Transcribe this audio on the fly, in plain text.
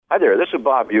Hi there, this is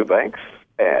Bob Eubanks,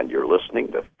 and you're listening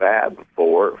to Fab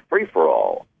for Free For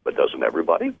All. But doesn't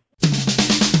everybody?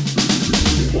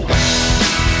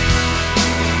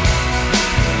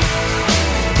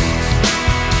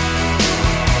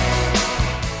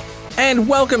 And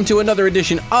welcome to another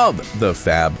edition of the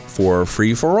Fab for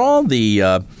Free For All,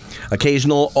 the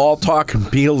occasional all-talk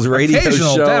Beatles radio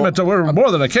occasional, show. Damn it, we're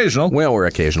more than occasional. Well, we're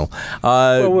occasional.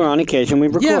 Well, we're on occasion. We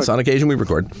record. Yes, on occasion we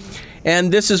record.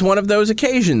 And this is one of those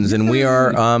occasions, and we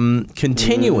are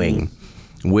continuing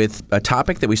with a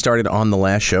topic that we started on the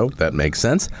last show. That makes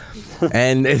sense.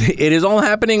 And it is all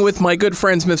happening with my good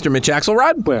friends, Mr. Mitch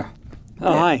Axelrod. Where?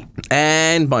 Oh, hi.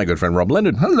 And my good friend, Rob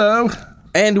Linden. Hello.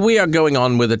 And we are going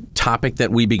on with a topic that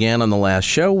we began on the last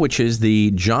show, which is the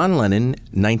John Lennon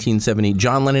 1970,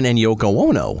 John Lennon and Yoko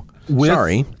Ono.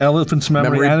 With Elephant's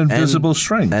Memory and Invisible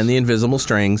Strings. And the Invisible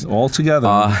Strings. All together,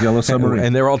 Yellow Submarine.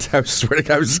 And they're all, I swear to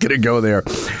God, I was just going to go there,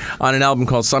 on an album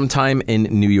called Sometime in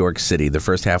New York City. The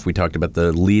first half we talked about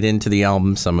the lead into the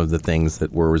album, some of the things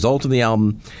that were a result of the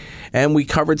album. And we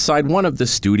covered side one of the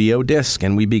studio disc,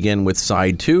 and we begin with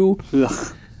side two.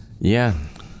 Ugh. Yeah.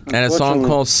 And a song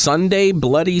called Sunday,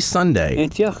 Bloody Sunday.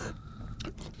 It's yuck.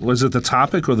 Was it the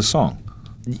topic or the song?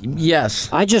 Yes.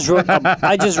 I just wrote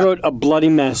a bloody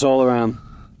mess all around.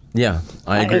 Yeah,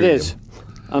 I agree. It is.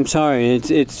 I'm sorry.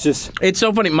 It's just. It's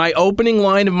so funny. My opening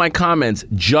line of my comments,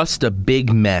 just a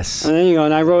big mess. And there you go.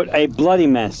 And I wrote a bloody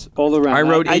mess all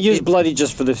around. I used bloody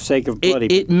just for the sake of bloody.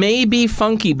 It may be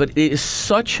funky, but it is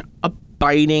such a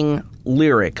biting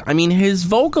lyric. I mean, his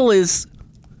vocal is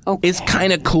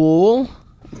kind of cool.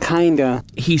 Kinda.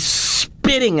 He's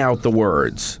spitting out the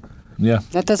words. Yeah.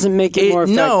 That doesn't make it more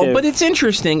effective. No, but it's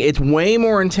interesting. It's way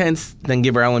more intense than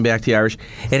Give Ireland Back to the Irish.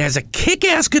 It has a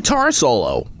kick-ass guitar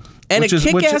solo and a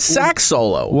kick-ass sax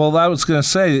solo. Well, I was going to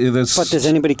say this. But does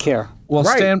anybody care? Well,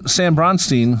 right. Stan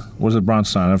Bronstein, was it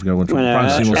Bronstein? I forget which one.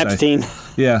 Bronstein Epstein.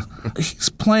 Yeah. He's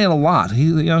playing a lot.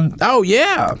 Oh,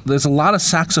 yeah. There's a lot of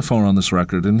saxophone on this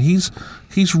record, and he's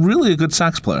really a good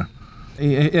sax player.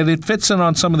 And it fits in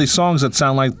on some of these songs that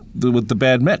sound like with the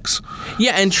bad mix.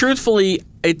 Yeah, and truthfully,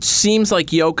 it seems like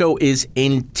Yoko is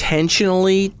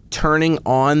intentionally turning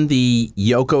on the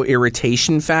Yoko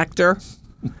irritation factor.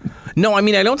 No, I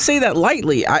mean, I don't say that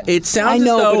lightly. It sounds I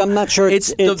know, as though but I'm not sure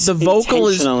it's the vocal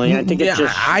is. I think it's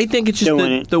just I think it's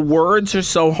just the words are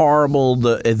so horrible.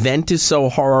 The event is so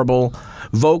horrible.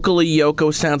 Vocally,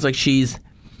 Yoko sounds like she's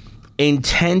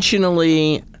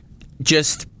intentionally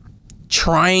just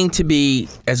trying to be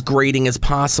as grating as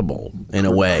possible in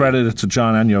a way. Credit it to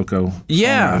John and Yoko.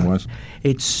 Yeah.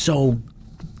 It's so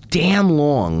damn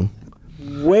long.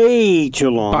 Way too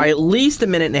long. By at least a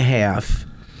minute and a half.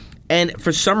 And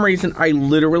for some reason, I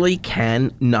literally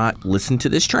cannot listen to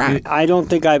this track. I don't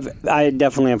think I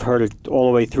definitely have heard it all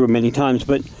the way through many times,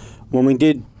 but when we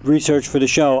did research for the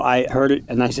show, I heard it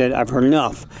and I said, I've heard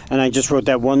enough. And I just wrote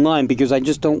that one line because I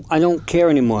don't care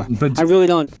anymore. But I really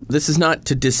don't. This is not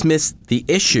to dismiss the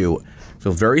issue. I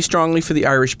feel very strongly for the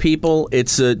Irish people.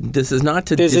 This is not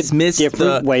to dismiss a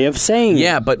different way of saying it.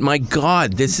 Yeah, but my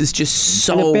God, this is just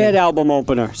so... And a bad album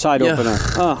opener, side opener.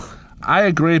 Ugh. I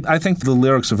agree. I think the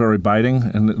lyrics are very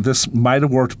biting, and this might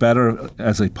have worked better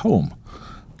as a poem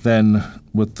than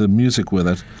with the music with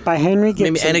it. By Henry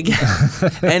Gibson.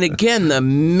 And again, the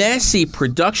messy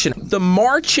production. The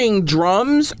marching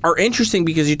drums are interesting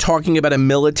because you're talking about a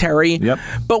military. Yep.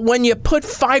 But when you put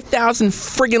 5,000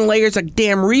 friggin' layers of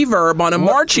damn reverb on a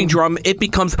marching drum, it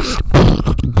becomes...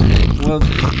 Well,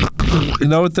 you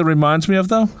know what that reminds me of,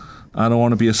 though? I Don't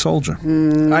Want to Be a Soldier.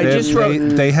 I just wrote...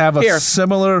 They have a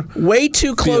similar... Way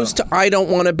too close to I Don't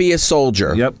Want to Be a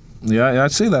Soldier. Yep. Yeah, I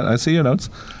see that. I see your notes.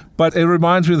 But it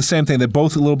reminds me of the same thing. They're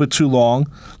both a little bit too long.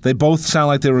 They both sound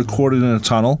like they were recorded in a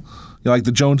tunnel. Like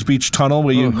the Jones Beach Tunnel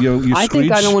where you screech. I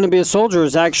think I Don't Want to Be a Soldier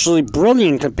is actually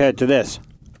brilliant compared to this.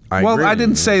 I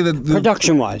didn't say that...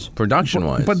 Production-wise.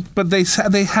 But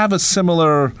they have a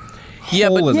similar... Yeah,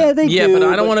 but do. But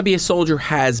I Don't Want to Be a Soldier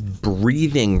has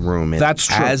breathing room in that's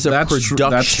it true. as a production.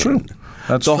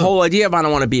 That's true. The whole idea of I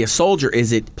Don't Want to Be a Soldier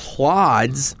is it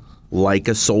plods like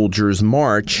a soldier's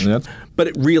march, but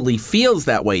it really feels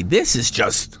that way. This is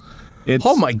just...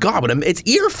 oh my God! It's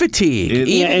ear fatigue. It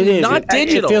is. Not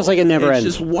digital. It feels like it never ends.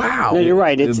 It's just wow. No, you're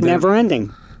right. It's never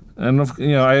ending. And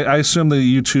I assume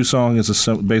the U2 song is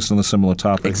based on a similar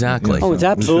topic. Exactly. It's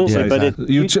absolutely. But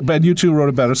U2 wrote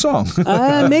a better song.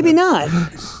 Maybe not.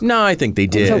 No, I think they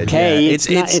did. It's okay.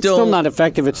 Yeah. It's still not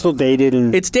effective. It's still dated.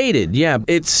 And it's dated. Yeah.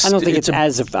 I don't think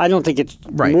it's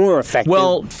more effective.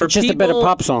 Well, it's just a better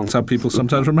pop song. That's how people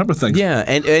sometimes remember things. Yeah,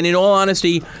 and in all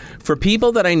honesty, for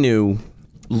people that I knew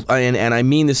and I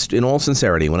mean this in all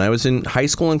sincerity, when I was in high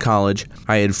school and college,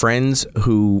 I had friends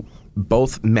who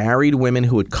both married women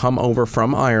who had come over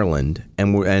from Ireland,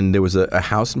 and there was a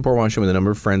house in Port Washington with a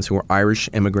number of friends who were Irish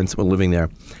immigrants that were living there,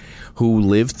 who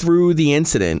lived through the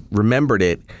incident, remembered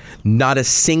it. Not a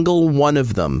single one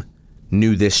of them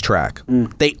knew this track.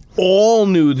 They all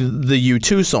knew the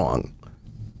U2 song,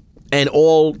 and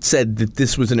all said that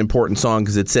this was an important song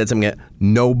because it said something that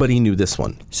nobody knew this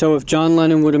one. So if John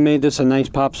Lennon would have made this a nice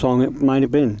pop song, it might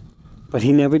have been. But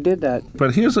he never did that.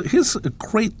 But here's a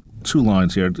great 2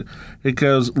 lines here. It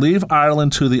goes, leave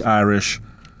Ireland to the Irish,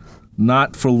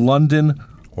 not for London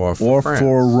Or for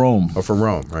Rome. Or for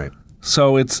Rome, right.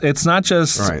 So it's not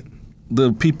just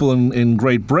the people in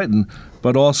Great Britain,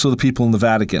 but also the people in the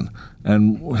Vatican.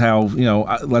 And how,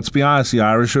 let's be honest, the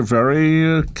Irish are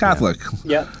very Catholic.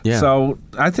 Yeah. So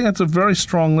I think that's a very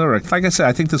strong lyric. Like I said,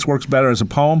 I think this works better as a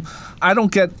poem. I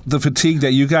don't get the fatigue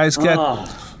that you guys get,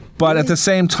 but at the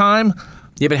same time...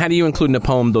 Yeah, but how do you include in a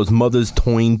poem those mothers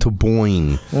toin to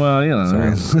boing? Well,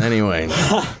 Anyway.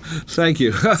 Thank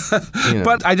you.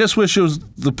 But I just wish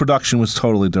the production was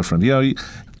totally different.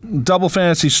 Double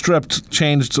Fantasy Stripped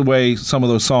changed the way some of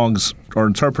those songs are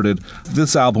interpreted.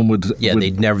 This album would... Yeah,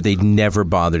 they'd never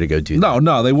bother to go do that.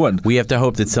 No, they wouldn't. We have to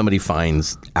hope that somebody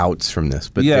finds outs from this,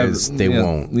 but they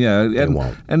won't. Yeah, they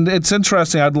won't. And it's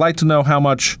interesting. I'd like to know how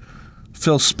much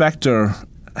Phil Spector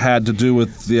had to do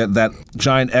with that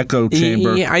giant echo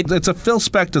chamber. It's a Phil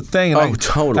Spector thing.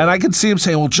 Totally. And I can see him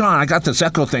saying, well, John, I got this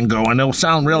echo thing going. It'll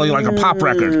sound really like a pop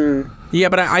record. Yeah,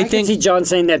 but I can think... see John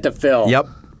saying that to Phil. Yep.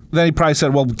 Then he probably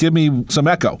said, well, give me some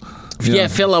echo. Yeah,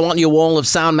 Phil, I want your wall of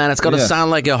sound, man. It's got to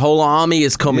sound like a whole army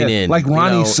is coming in. Like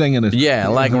Ronnie's singing it. Yeah,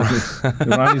 like...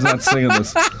 Ronnie's not singing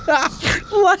this.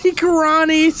 Like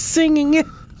Ronnie's singing it.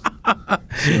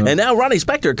 And now Ronnie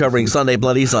Spector covering Sunday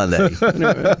Bloody Sunday.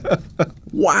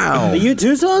 Wow. The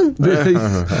U2 song?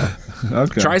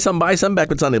 Okay. Try some, buy some, back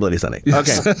with Sunday Bloody Sunday.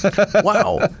 Okay.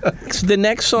 Wow. So the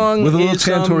next song with a little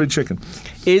tandoori chicken.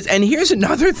 And here's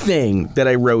another thing that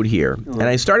I wrote here. And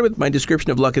I started with my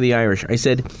description of Luck of the Irish. I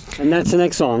said... And that's the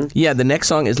next song. Yeah, the next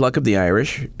song is Luck of the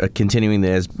Irish. Continuing,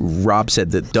 as Rob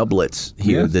said, the doublets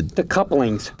here. Yeah. The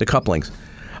couplings. The couplings.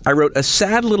 I wrote a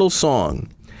sad little song.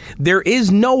 There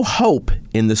is no hope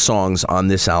in the songs on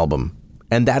this album.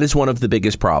 And that is one of the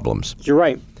biggest problems. You're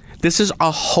right. This is a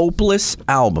hopeless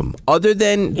album. Other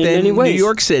than New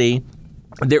York City,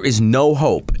 there is no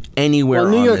hope anywhere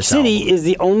on this album. New York City is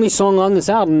the only song on this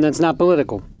album that's not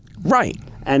political. Right.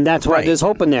 And that's why there's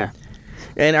hope in there.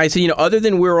 And I say, other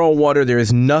than We're All Water, there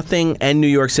is nothing, and New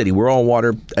York City. We're All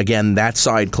Water, again, that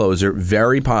side closer,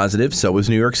 very positive. So is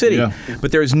New York City. Yeah.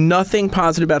 But there is nothing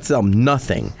positive about this album.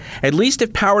 Nothing. At least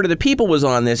if Power to the People was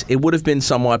on this, it would have been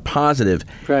somewhat positive.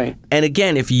 Right. And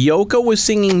again, if Yoko was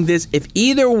singing this, if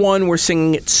either one were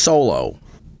singing it solo,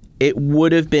 it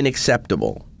would have been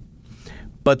acceptable.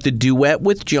 But the duet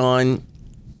with John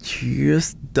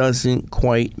just doesn't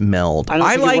quite meld. I don't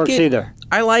think it works either.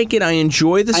 I like it. I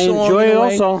enjoy the song. I enjoy it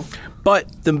also.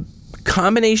 But the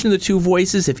combination of the two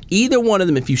voices, if either one of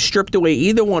them, if you stripped away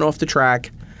either one off the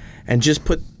track and just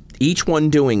put each one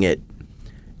doing it,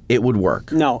 it would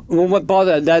work. No. Well, what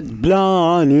bothered that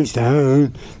Blondie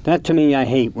Stone, that to me I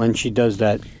hate when she does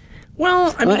that.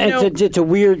 Well, I mean, it's a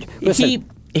weird... Listen,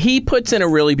 he puts in a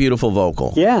really beautiful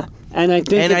vocal. Yeah. And I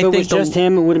think if it was just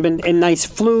him, it would have been a nice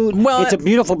flute. Well, it's a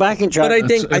beautiful backing track.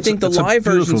 But I think the live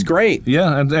version's great.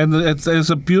 Yeah, and there's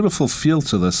a beautiful feel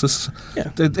to this.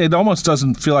 It almost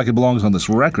doesn't feel like it belongs on this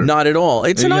record. Not at all.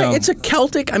 It's a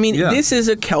Celtic. I mean, this is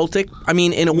a Celtic. I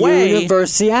mean, in a way,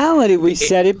 universality. We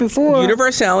said it before.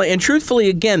 Universality, and truthfully,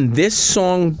 again, this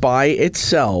song by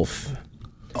itself.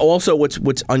 Also,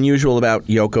 what's unusual about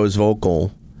Yoko's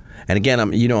vocal. And again,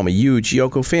 I'm a huge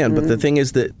Yoko fan, but the thing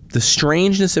is that the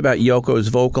strangeness about Yoko's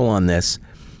vocal on this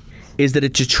is that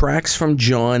it detracts from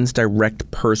John's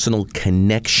direct personal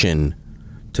connection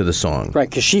to the song. Right,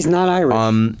 because she's not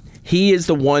Irish. He is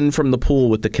the one from the pool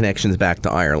with the connections back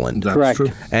to Ireland. That's correct.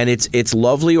 True. And it's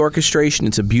lovely orchestration.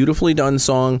 It's a beautifully done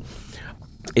song.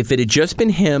 If it had just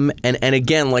been him, and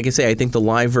again, like I say, I think the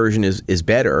live version is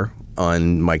better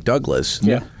on Mike Douglas.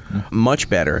 Yeah. Much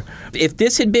better. If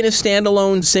this had been a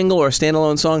standalone single or a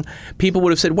standalone song, people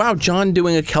would have said, wow, John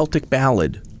doing a Celtic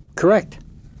ballad. Correct.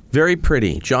 Very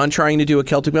pretty. John trying to do a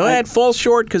Celtic ballad. It falls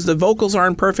short because the vocals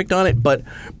aren't perfect on it, but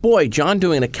boy, John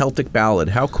doing a Celtic ballad.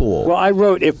 How cool. Well, I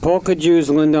wrote, if Paul could use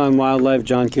Linda on Wildlife,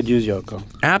 John could use Yoko.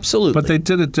 Absolutely. But they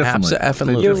did it differently.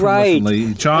 Absolutely. You're right.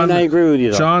 John, and I agree with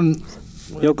you, though. John...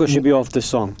 Yoko should be off this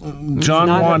song. John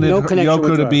wanted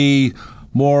Yoko to be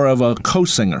more of a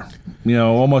co-singer.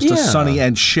 Almost a Sonny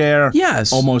and Cher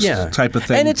almost type of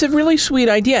thing. And it's a really sweet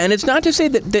idea. And it's not to say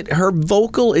that her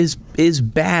vocal is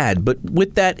bad, but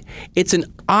with that, it's an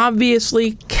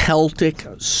obviously Celtic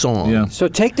song. Yeah. So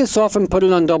take this off and put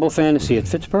it on Double Fantasy. It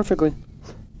fits perfectly.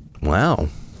 Wow.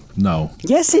 No.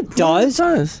 Yes, it does. It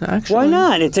does, actually. Why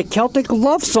not? It's a Celtic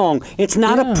love song. It's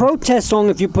not a protest song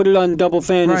if you put it on Double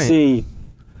Fantasy. Right.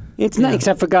 It's not,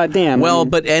 except for goddamn. Well,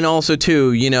 and also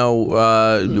too,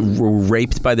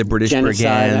 raped by the British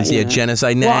brigands. Yeah,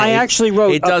 genocide. Well, I actually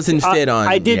wrote. It doesn't fit on.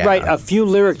 I did write a few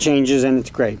lyric changes, and it's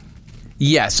great.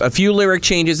 Yes, a few lyric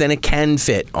changes, and it can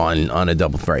fit on a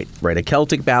double right. A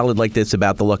Celtic ballad like this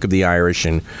about the luck of the Irish,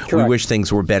 and we wish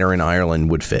things were better in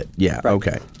Ireland would fit. Yeah. Right.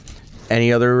 Okay.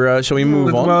 Any other? Shall we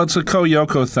move on? Well, it's a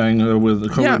co-Yoko thing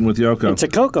co-written with Yoko. It's a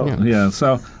Coco. Yeah.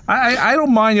 So I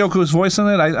don't mind Yoko's voice in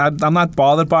it. I'm not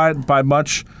bothered by it by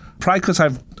much. Probably because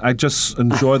I just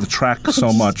enjoy the track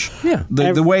so much. Yeah.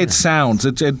 The way it sounds.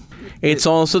 It's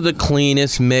also the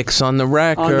cleanest mix on the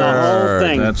record. On the whole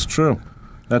thing. That's true.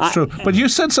 That's true. But you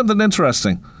said something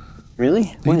interesting.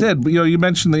 Really? You did. You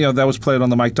mentioned that was played on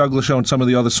the Mike Douglas show, and some of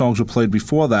the other songs were played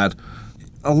before that.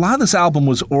 A lot of this album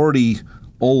was already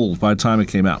old by the time it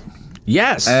came out.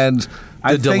 Yes. And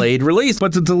delayed release.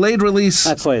 But the delayed release...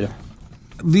 That's later.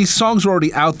 These songs are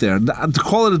already out there. To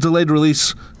call it a delayed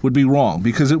release would be wrong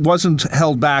because it wasn't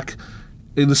held back.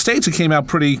 In the States, it came out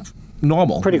pretty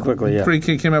normal. Pretty quickly, yeah.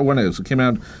 It came out when it was. It came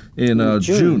out in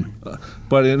June.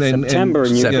 But in September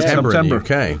in UK. September.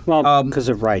 Okay. Well, because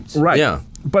of rights. Right. Yeah.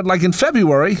 But like in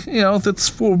February, that's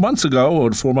 4 months ago,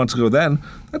 or 4 months ago then,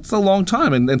 that's a long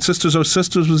time. And Sisters Oh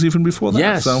Sisters was even before that.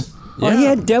 Yes. So. Well, he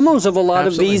had demos of a lot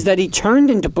of these that he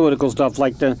turned into political stuff,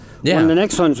 like the one the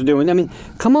next ones were doing. I mean,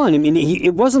 come on. I mean,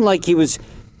 it wasn't like he was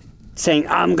saying,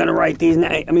 I'm going to write these.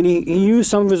 I mean, he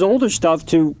used some of his older stuff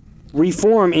to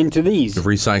reform into these.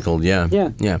 Recycled, yeah.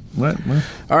 Right.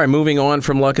 All right, moving on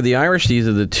from Luck of the Irish. These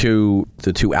are the two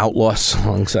outlaw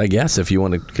songs, I guess, if you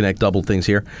want to connect double things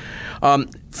here.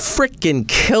 Frickin'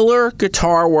 killer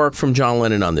guitar work from John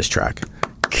Lennon on this track.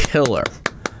 Killer.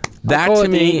 That to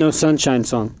me, the Ain't No Sunshine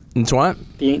song. It's what?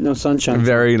 The Ain't No Sunshine.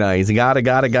 Very nice.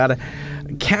 Gotta.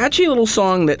 Catchy little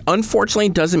song that unfortunately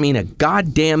doesn't mean a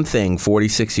goddamn thing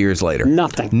 46 years later.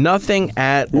 Nothing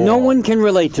at all. No one can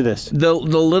relate to this. The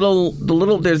little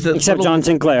there's the except John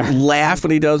Sinclair laugh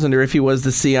when he does under If He Was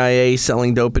the CIA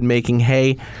selling dope and making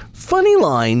hay. Funny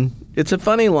line. It's a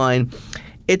funny line.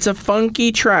 It's a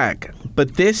funky track,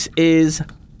 but this is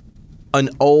an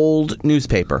old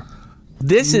newspaper.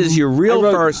 This is your real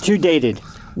first. Too dated.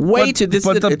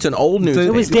 It's an old newspaper.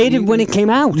 It was dated when it came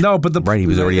out. No, but he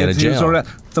was already out of jail.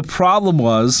 The problem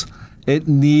was it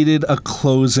needed a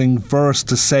closing verse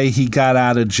to say he got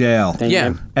out of jail.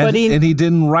 Yeah. And he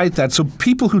didn't write that. So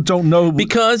people who don't know...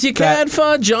 Because you cared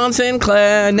for John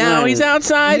Sinclair, now he's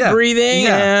outside breathing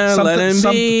air, let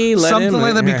him be, something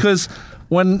like that, because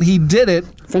when he did it,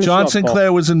 John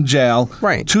Sinclair was in jail.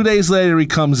 Right. 2 days later, he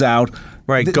comes out.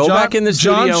 Right, back in the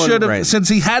studio. John should have, since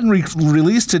he hadn't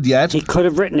released it yet... He could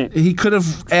have written it. He could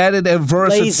have added a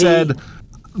verse that said,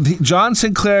 John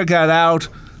Sinclair got out,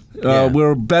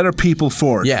 we're better people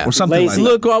for it, or something like that.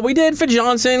 Look what we did for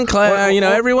John Sinclair,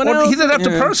 everyone else. He didn't have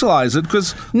to personalize it,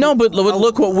 because... No, but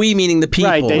look what we, meaning the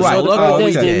people. Right, they saw the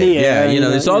protest in the air.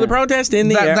 They saw the protest in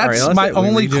the air. That's my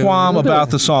only qualm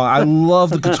about the song. I love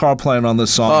the guitar playing on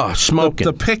this song. Oh, smoking.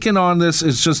 The picking on this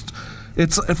is just...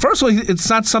 First of all, it's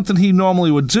not something he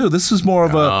normally would do. This is more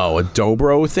of a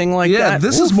dobro thing like that. Yeah,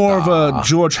 this is more of a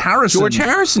George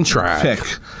Harrison track. Pick.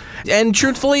 And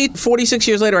truthfully, 46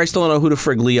 years later, I still don't know who the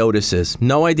frig Lee Otis is.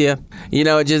 No idea.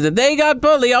 Just that they got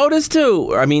Lee Otis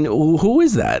too. I mean, who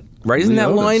is that? Right? Isn't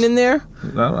that line in there?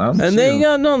 And they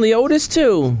got Lee Otis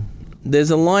too.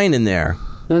 There's a line in there.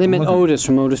 No, they meant Otis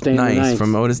from Otis Day and the Nights.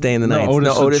 From Otis Day and the Nights.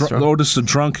 Otis the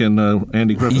drunk and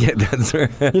Andy Griffith. Yeah, that's right.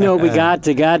 We got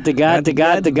to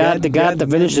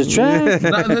finish this track.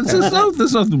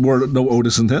 There's no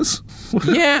Otis in this.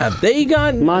 Yeah, they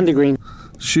got Mondegreen.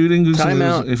 Shooting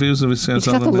if he was He's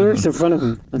got the lyrics in front of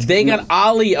him. They got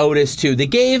Ollie Otis too. They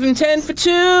gave him 10 for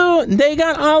 2. They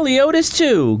got Ollie Otis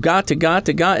too. Got.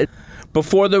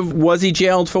 Before was he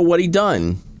jailed for what he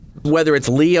done? Whether it's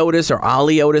Lee Otis or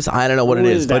Ollie Otis, I don't know what it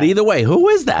is. But either way, who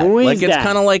is that? It's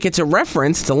kind of like it's a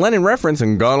reference, it's a Lennon reference,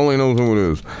 and God only knows who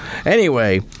it is.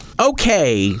 Anyway,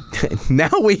 okay, now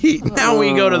we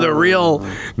go to the real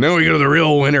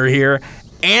winner here,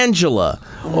 Angela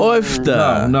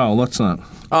Oifta. No, let's not.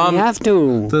 We have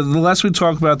to. The less we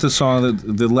talk about this song,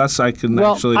 the less I can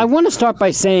actually... I want to start by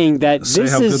saying that say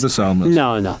how good this album is.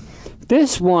 No.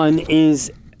 This one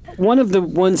is one of the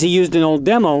ones he used in Old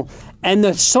Demo, and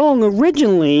the song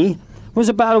originally was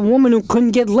about a woman who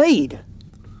couldn't get laid.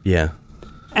 Yeah.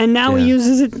 And now he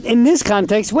uses it in this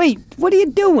context. Wait, what are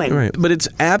you doing? Right. But it's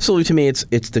absolutely, to me,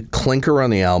 it's the clinker on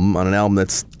the album, on an album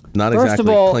that's not exactly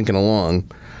clinking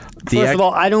along. First of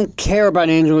all, I don't care about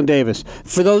Angela Davis.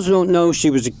 For those who don't know, she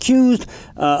was accused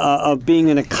of being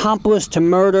an accomplice to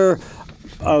murder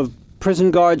of prison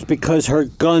guards because her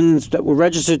guns that were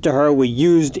registered to her were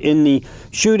used in the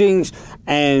shootings,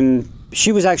 and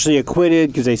she was actually acquitted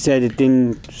because they said it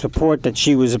didn't support that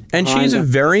she was. And she's a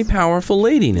very powerful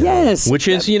lady now. Yes. Which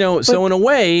is, so in a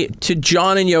way, to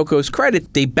John and Yoko's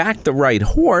credit, they backed the right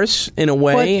horse in a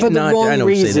way. But for the wrong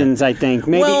reasons, I think.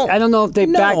 Maybe, I don't know if they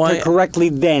backed her correctly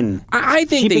then. I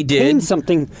think they did. She became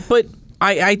something. But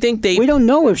I think they. We don't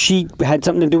know if she had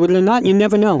something to do with it or not. You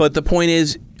never know. But the point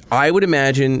is, I would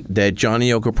imagine that John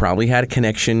and Yoko probably had a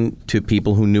connection to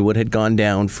people who knew what had gone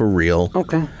down for real.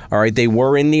 Okay. All right. They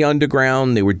were in the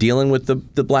underground. They were dealing with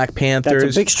the Black Panthers.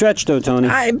 That's a big stretch, though, Tony.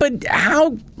 But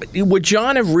how would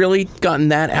John have really gotten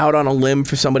that out on a limb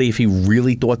for somebody if he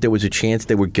really thought there was a chance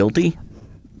they were guilty?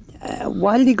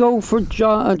 Why did he go for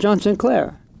John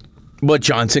Sinclair? But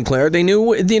John Sinclair, they knew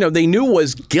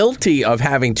was guilty of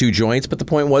having 2 joints, but the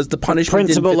point was the punishment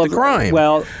didn't fit the crime.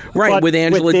 Well, right, with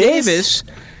Angela Davis.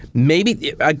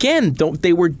 Maybe, again,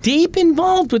 they were deep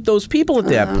involved with those people at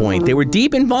that point. They were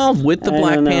deep involved with the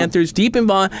Black Panthers, deep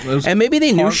involved, and maybe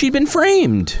they knew she'd been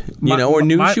framed, or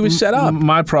knew she was set up.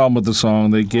 My problem with the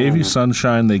song, they gave you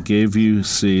Sunshine, they gave you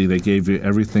Sea, they gave you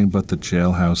everything but the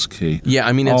jailhouse key. Yeah,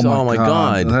 I mean, it's, oh my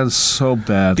God. That is so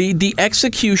bad. The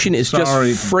execution is just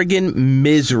friggin'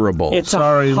 miserable. It's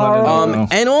horrible.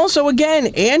 And also, again,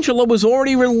 Angela was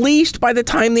already released by the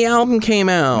time the album came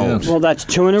out. Yes. Well, that's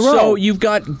 2 in a row. So you've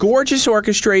got gorgeous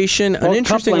orchestration, an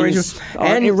interesting arrangement,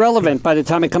 and irrelevant by the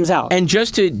time it comes out. And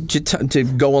just to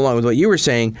go along with what you were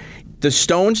saying, the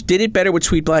Stones did it better with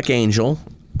Sweet Black Angel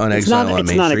on Exile on Main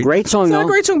Street. It's not a great song, It's not a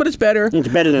great song, but it's better. It's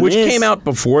better than which this. came out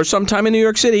before sometime in New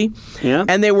York City. Yeah.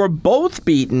 And they were both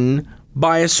beaten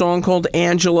by a song called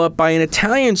Angela by an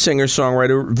Italian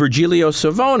singer-songwriter, Virgilio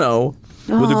Savono,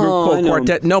 with a group called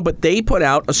Quartet. No, but they put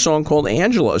out a song called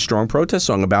Angela, a strong protest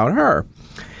song about her.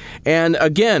 And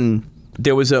again,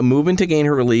 there was a movement to gain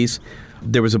her release.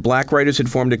 There was a black writers had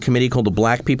formed a committee called the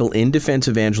Black People in Defense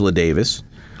of Angela Davis,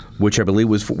 which I believe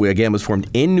was formed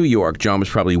in New York. John was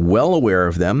probably well aware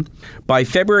of them. By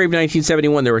February of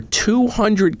 1971, there were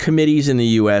 200 committees in the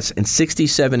U.S. and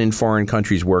 67 in foreign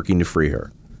countries working to free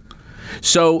her.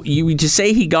 So to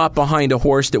say he got behind a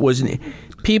horse that wasn't,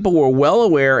 people were well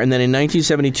aware. And then in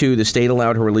 1972, the state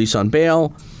allowed her release on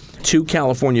bail. 2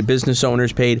 California business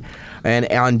owners paid. And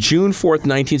on June 4th,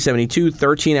 1972,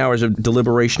 13 hours of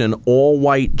deliberation, an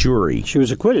all-white jury. She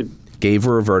was acquitted. Gave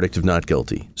her a verdict of not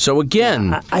guilty. So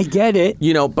again... I get it.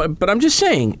 But I'm just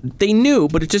saying, they knew,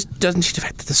 but it just doesn't change the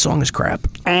fact that the song is crap.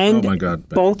 And oh my God.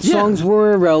 Both songs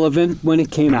were irrelevant when it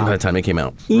came out. By the time it came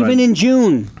out. Even in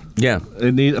June. Yeah.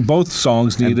 Both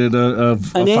songs needed a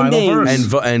final verse.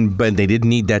 But they didn't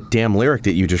need that damn lyric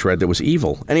that you just read that was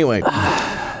evil. Anyway...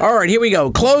 All right, here we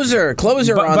go. Closer. By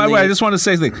the way, I just want to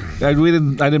say something. I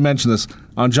didn't mention this.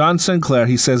 On John Sinclair,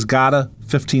 he says "gotta"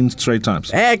 15 straight times.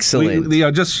 Excellent.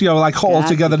 Like all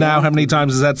together now. How many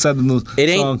times is that said in the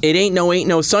song? It ain't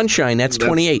no sunshine. That's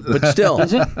 28. But still,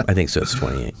 is it? I think so. It's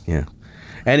 28. Yeah.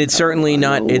 And it's certainly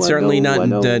not.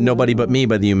 Nobody But Me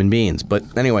by the Human Beings. But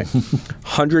anyway,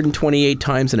 128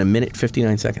 times in a minute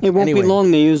 59 seconds. It won't be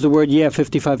long. They use the word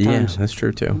 55 times. Yeah, that's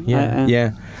true too. Yeah.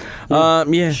 Yes.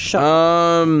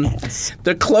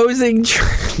 The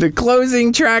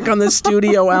closing track on the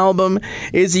studio album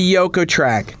is a Yoko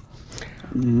track.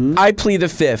 Mm-hmm. I Plead the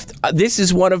Fifth. This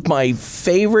is one of my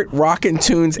favorite rockin'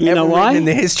 tunes ever written in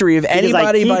the history of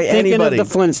anybody by anybody. Of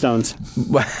the Flintstones.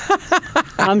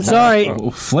 I'm sorry.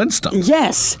 Flintstones?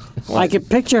 Yes. I could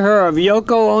picture her of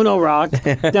Yoko Ono rock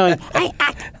doing,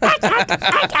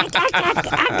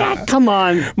 come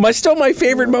on. Still my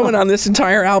favorite moment on this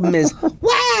entire album is,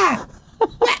 wah!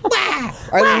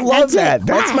 I love that.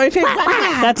 That's my favorite.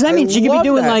 That means she could be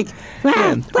doing that.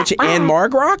 Anne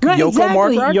Marg rock? Right, Yoko exactly.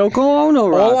 Marg rock? Yoko Ono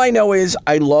rock. All I know is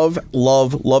I love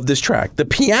this track. The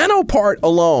piano part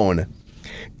alone,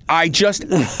 I just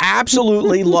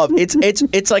absolutely love. It's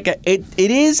like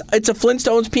it's a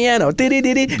Flintstones piano. It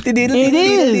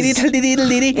is.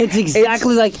 It's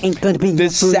exactly like Ain't Gonna Be the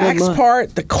sax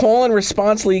part, the call and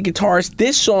response lead guitars.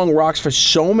 This song rocks for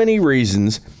so many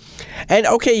reasons. And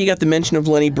okay, you got the mention of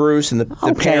Lenny Bruce and the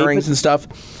pairings and stuff.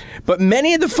 But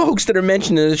many of the folks that are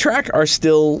mentioned in the track are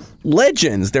still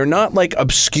legends. They're not like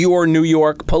obscure New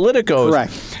York politicos.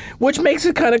 Correct. Which makes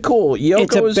it kind of cool.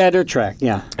 It's a better track,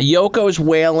 yeah. Yoko's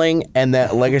wailing, and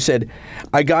that, like I said,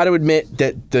 I got to admit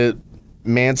that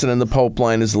Manson and the Pope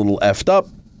line is a little effed up,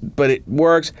 but it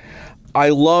works. I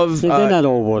love They're not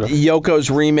all water. Yoko's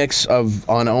remix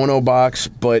on Ono Box,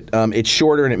 but it's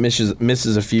shorter and it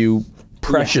misses a few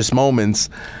precious moments.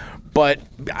 But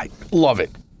I love it.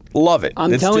 Love it.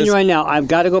 I'm telling you right now, I've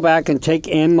got to go back and take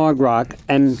Anne Margrock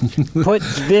and put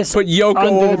Yoko under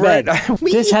over the bed.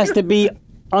 This has to be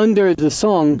under the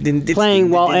song playing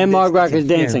while Anne Margrock is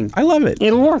dancing. Yeah, I love it.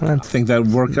 It'll work. I think that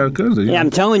would work out good. Yeah, I'm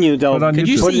telling you, though. Could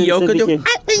you see Yoko do?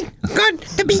 I ain't got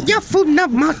to be your fool no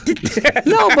more.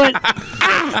 No, but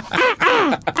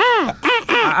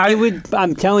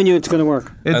I'm telling you, it's going to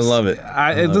work. I love it.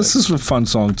 This is a fun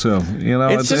song too. You know,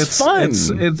 it's just fun.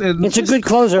 It's a good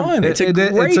closer. It's a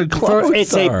great closer.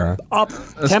 It's a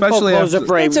up-tempo Especially closer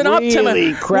for a It's an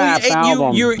really crap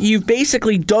album. You've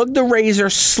basically dug the razor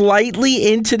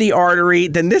slightly into the artery.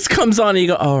 Then this comes on, and you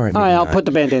go, all right, I'll put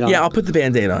the Band-Aid on. Yeah, I'll put the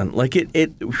Band-Aid on. Like it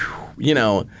you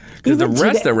know, because the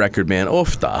rest of the record, man,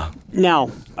 oofta. Now,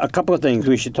 a couple of things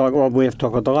we should talk. Well, we have to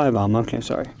talk about the live album. Okay,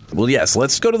 sorry. Well, yes,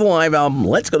 let's go to the live album.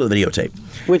 Let's go to the videotape.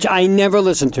 Which I never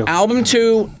listened to. Album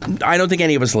 2, I don't think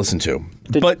any of us listened to.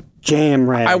 But Jam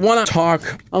Rag. I want to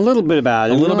talk a little bit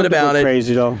about it. A little bit about it.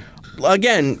 Crazy though.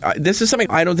 Again, this is something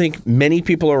I don't think many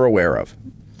people are aware of.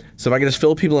 So if I can just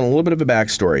fill people in a little bit of a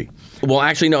backstory. Well,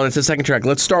 actually, no, that's the second track.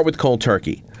 Let's start with Cold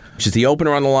Turkey, which is the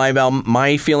opener on the live album.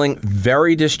 My feeling,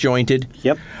 very disjointed.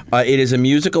 Yep. It is a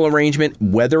musical arrangement.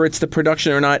 Whether it's the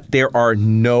production or not, there are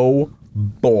no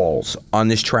balls on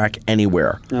this track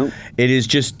anywhere. Nope. It is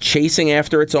just chasing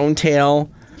after its own tail.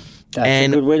 That's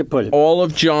and a good way to put it. All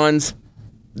of John's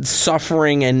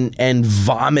suffering and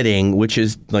vomiting, which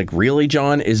is like, really,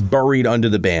 John, is buried under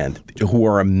the band, who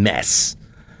are a mess.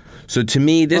 So to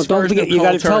me, this version of Cold Turkey, you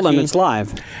got to tell them it's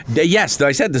live. Yes,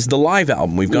 I said this is the live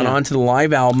album. We've gone on to the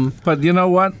live album. But you know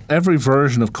what? Every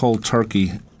version of Cold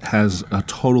Turkey has a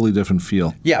totally different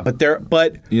feel. Yeah, but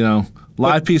you know,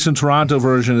 Live Piece in Toronto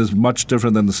version is much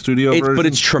different than the studio version. But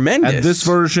it's tremendous. And this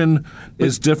version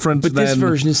is different than... But this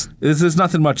version is... There's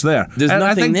nothing much there. There's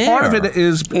nothing there. I think part of it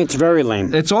is... It's very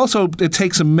lame. It's also... It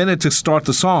takes a minute to start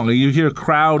the song. You hear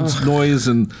crowds, noise,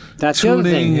 and That's tuning. The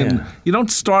other thing. And you don't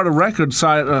start a record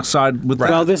side with that.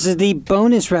 Well, this is the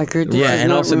bonus record. Yeah,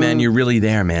 and also, man, you're really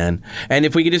there, man. And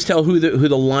if we could just tell who the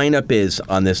lineup is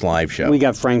on this live show. We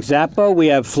got Frank Zappa. We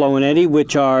have Flo and Eddie,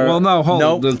 which are... Well, no, hold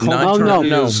on. The Cold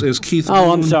Turkey is Keith Moon.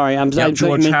 I'm sorry.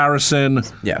 George Harrison.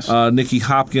 Yes. Nicky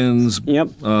Hopkins. Yep.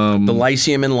 The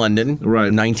Lyceum in London.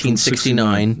 Right.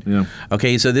 1969. Yeah.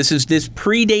 Okay, so this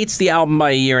predates the album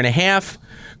by a year and a half.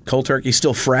 Cold Turkey's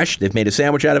still fresh. They've made a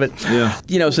sandwich out of it. Yeah.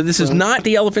 You know, so this is not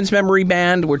the Elephant's Memory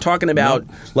Band. We're talking about,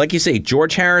 like you say,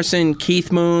 George Harrison,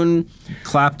 Keith Moon.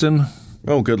 Clapton.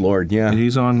 Oh, good Lord, yeah.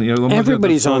 He's on. Yeah,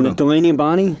 everybody's on it. Delaney and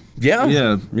Bonnie. Yeah.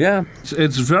 Yeah. Yeah.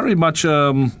 It's very much...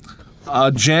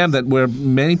 a jam where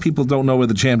many people don't know where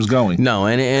the jam's going. No,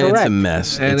 and it's a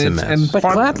mess. It's a mess. But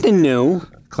Clapton knew.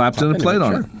 Clapton played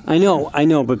on it. I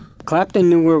know, but Clapton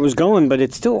knew where it was going, but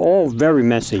it's still all very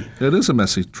messy. It is a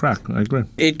messy track, I agree.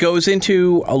 It goes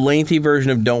into a lengthy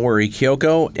version of Don't Worry,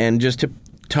 Kyoko, and just to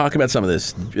talk about some of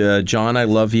this, John, I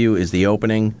Love You is the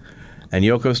opening, and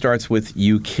Yoko starts with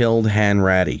You Killed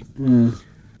Hanratty.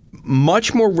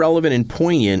 Much more relevant and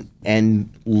poignant and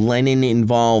Lennon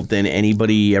involved than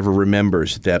anybody ever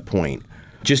remembers at that point.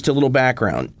 Just a little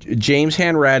background. James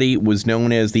Hanratty was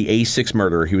known as the A6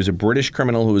 murderer. He was a British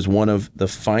criminal who was one of the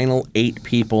final 8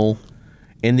 people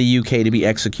in the UK to be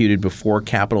executed before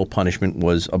capital punishment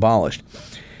was abolished.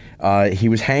 He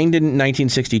was hanged in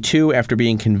 1962 after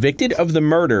being convicted of the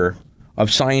murder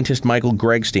of scientist Michael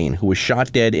Gregstein, who was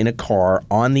shot dead in a car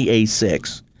on the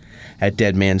A6 at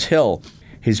Dead Man's Hill.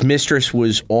 His mistress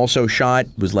was also shot,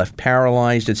 was left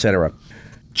paralyzed, etc.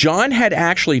 John had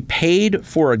actually paid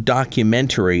for a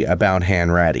documentary about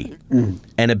Hanratty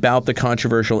and about the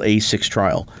controversial A6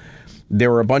 trial.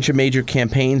 There were a bunch of major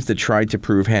campaigns that tried to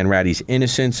prove Hanratty's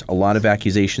innocence, a lot of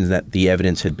accusations that the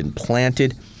evidence had been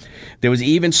planted. There was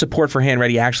even support for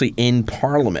Hanratty actually in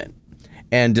Parliament.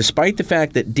 And despite the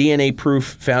fact that DNA proof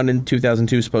found in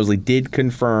 2002 supposedly did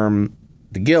confirm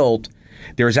the guilt,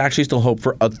 there is actually still hope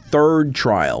for a third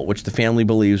trial, which the family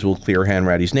believes will clear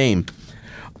Hanratty's name.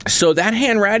 So that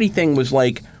Hanratty thing was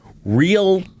like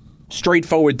real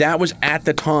straightforward. That was at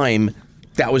the time,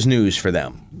 that was news for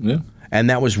them. Yeah. And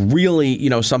that was really,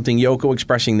 something Yoko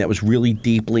expressing that was really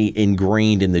deeply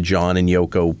ingrained in the John and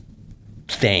Yoko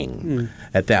thing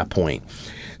at that point.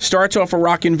 Starts off a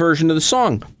rockin' version of the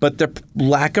song, but the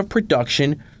lack of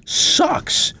production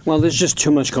sucks. Well, there's just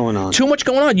too much going on. Too much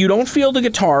going on. You don't feel the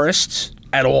guitarists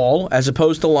at all, as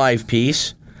opposed to Live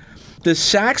Piece. The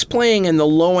sax playing and the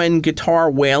low-end guitar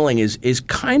wailing is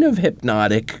kind of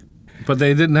hypnotic. But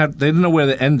they didn't know where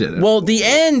to end it. Well, the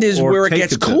end is Or where it take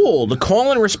gets it to. cool. The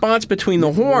call and response between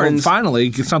the horns. Well,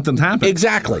 finally, something happened.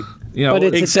 Exactly. You know, But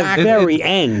it's exactly. at the very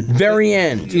end. Very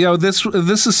end. you know, this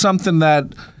is something that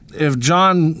if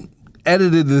John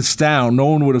edited this down, no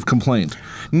one would have complained.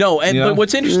 No, Yeah. but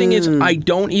what's interesting is I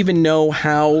don't even know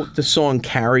how the song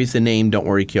carries the name "Don't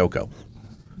Worry, Kyoko,"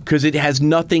 because it has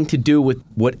nothing to do with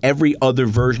what every other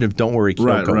version of "Don't Worry,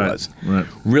 Kyoko" was. Right.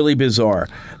 Really bizarre.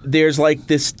 There's like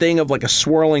this thing of like a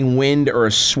swirling wind or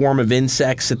a swarm of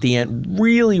insects at the end.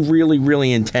 Really, really,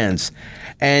 really intense.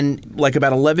 And like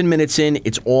about 11 minutes in,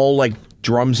 it's all like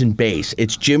drums and bass.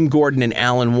 It's Jim Gordon and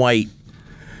Alan White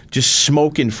just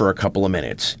smoking for a couple of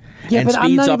minutes. Yeah, and but I'm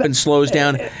speeds not up even- and slows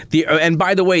down. And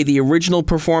by the way, the original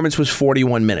performance was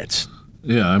 41 minutes.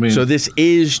 Yeah, I mean, So this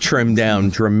is trimmed down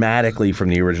dramatically from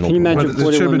the original Can you performance. imagine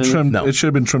it should have been 41 trimmed. No. It should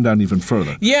have been trimmed down even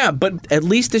further. Yeah, but at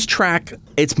least this track,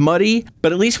 it's muddy,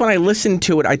 but at least when I listened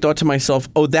to it, I thought to myself,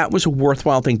 oh, that was a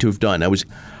worthwhile thing to have done.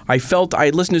 I felt I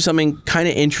listened to something kind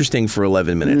of interesting for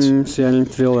 11 minutes. See, I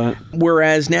didn't feel that.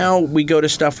 Whereas now we go to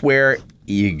stuff where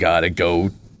you got to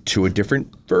go to a different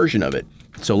version of it.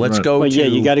 So let's Right. go But to... yeah,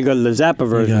 you got to go to the Zappa You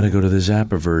version, got to go to the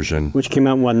Zappa version. which came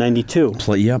out in, what, 92?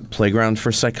 Playground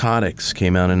for Psychotics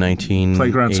came out in 19...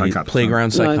 Playground Psychotics.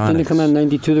 Playground No, Psychotics. didn't it come out in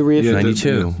 92, the reissue?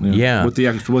 92. Yeah. With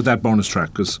that bonus track,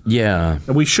 because Yeah.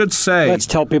 we should say. Let's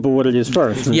tell people what it is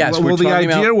first. Yes, well, we're the talking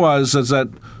idea about... is that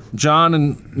John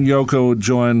and Yoko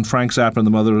joined Frank Zappa and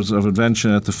the Mothers of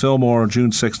Invention at the Fillmore,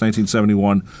 June 6,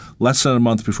 1971, less than a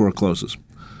month before it closes.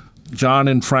 John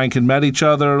and Frank had met each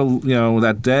other,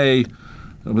 that day,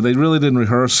 but they really didn't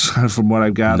rehearse, from what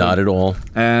I've gathered. Not at all.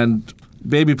 And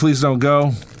Baby Please Don't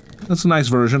Go, that's a nice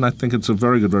version. I think it's a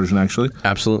very good version, actually.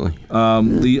 Absolutely.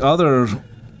 The other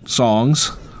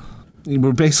songs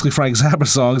were basically Frank Zappa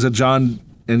songs that John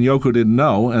and Yoko didn't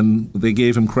know, and they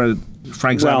gave him credit.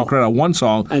 Frank Zappa Well, credit on one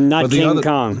song, and not but the King other,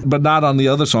 Kong. but not on the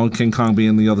other song. King Kong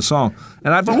being the other song,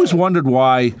 and I've always wondered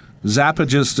why Zappa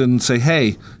just didn't say,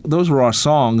 "Hey, those were our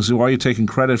songs. Why are you taking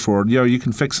credit for it? You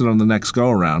can fix it on the next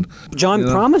go around." John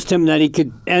promised him that he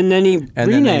could, and then he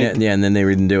reneged. And then they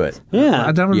didn't do it. Yeah.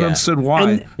 I never Yeah. understood why,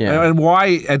 And- Yeah. and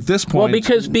why at this Well,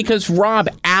 point. because Rob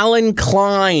Alan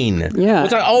Klein. Yeah.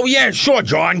 was like, oh yeah, sure,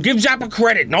 John, give Zappa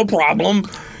credit, no problem.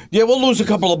 Yeah, we'll lose a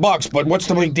couple of bucks, but what's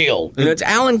the big deal? And it's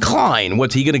Alan Klein.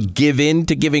 What's he going to give in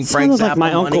to giving Frank Sounds Zappa like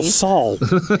my money? Uncle Saul.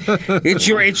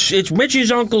 It's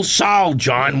Rich's Uncle Saul,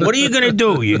 John. What are you going to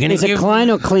do? You're going Is to it give Klein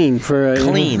or Clean? For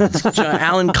clean. It's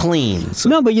Alan Clean.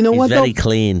 No, but you know He's what? very though?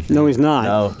 clean. No, he's not.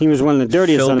 No. He was one of the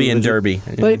dirtiest. sons of Philby and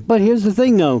bitches. Derby. But here's the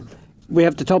thing, though. We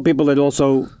have to tell people that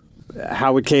also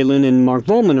Howard Kalin and Mark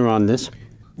Volman are on this.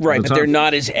 Right, but they're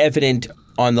not as evident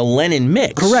on the Lennon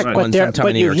mix. Correct, on but Sometime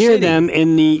in New you York hear City. them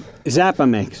in the Zappa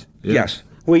mix. Yes.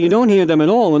 Well, you don't hear them at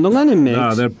all in the Lennon mix.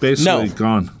 no, they're basically No.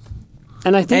 gone.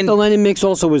 and I think and- the Lennon mix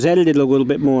also was edited a little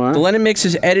bit more. The Lennon mix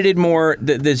is edited more.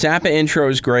 The Zappa intro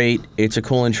is great. It's a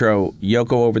cool intro.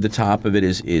 Yoko over the top of it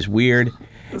is weird.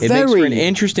 It makes for Very. an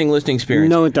interesting listening experience.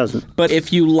 No, it doesn't. But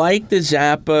if you like the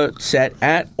Zappa set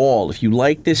at all, if you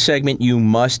like this segment, you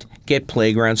must get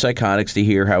Playground Psychotics to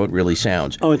hear how it really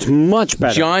sounds. Oh, it's much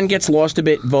better. John gets lost a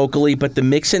bit vocally, but the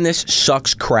mix in this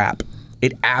sucks crap.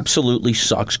 It absolutely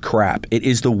sucks crap. It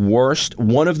is the worst,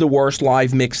 one of the worst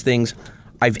live mix things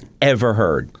I've ever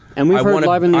heard. And we've heard wanna-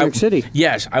 live in New York City.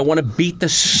 Yes, I want to beat the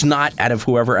snot out of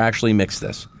whoever actually mixed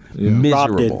this.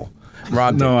 Miserable.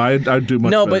 Rob did. No, I do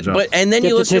much No, better but job. and then Get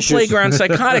you the listen to tissues. Playground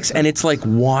Psychotics, and it's like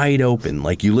wide open.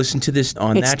 Like you listen to this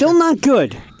on It's that. still not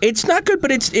good. It's not good,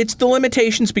 but it's the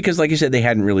limitations because, like you said, they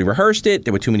hadn't really rehearsed it.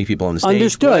 There were too many people on the stage.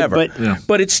 Understood, whatever. but- Yeah.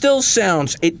 but it still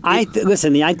sounds.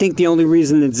 Listen. I think the only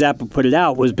reason that Zappa put it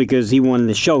out was because he wanted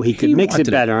to show he could mix it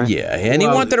better. Yeah, and he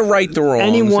wanted to right the wrongs.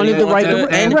 And he wanted to right the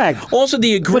and correct. Also,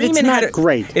 the But agreement it's not had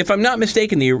great. If I'm not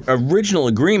mistaken, the original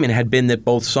agreement had been that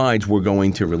both sides were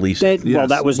going to release it. Well,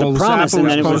 that was the Well, promise, Zappa and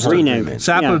was then it was supposed to. reneged.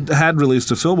 Zappa had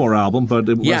released a Fillmore album, but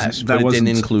it wasn't, Yes, but it wasn't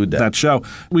didn't include that. show.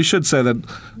 We should say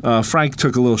that Frank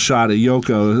took a little shot at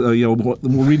Yoko,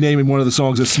 renaming one of the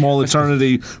songs as "Small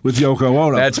Eternity" with Yoko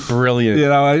Ono. That's brilliant.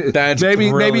 That's maybe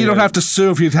you don't brilliant. have to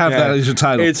sue if you have that as your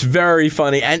title. It's very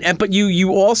funny, and but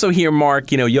you also hear Mark.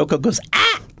 Yoko goes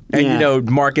ah, and Yeah.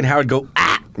 Mark and Howard go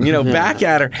ah. Back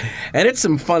at her, and it's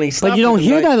some funny stuff. But you don't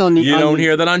hear that on the. You on don't the-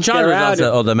 hear that on they're genre. out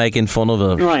of- They're making fun of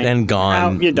her Right. and gone.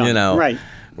 Out, you're done. Right.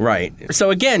 Right.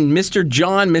 So again, Mr.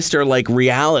 John, Mr. like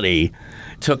reality,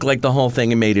 took like the whole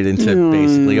thing and made it into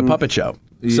basically a puppet show.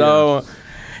 So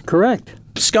Correct.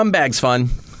 Scumbag's fun.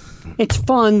 It's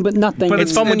fun, but nothing. But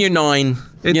It's fun when you're 9.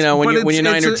 When you're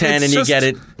 9 or 10 and you get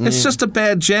it. It's just a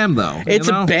bad jam, though. It's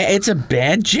a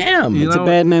bad jam. It's a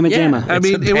bad mamma jamma. I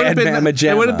mean, it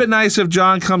would have been nice if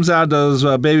John comes out and does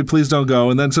 "Baby, Please Don't Go"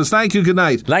 and then says "Thank you, good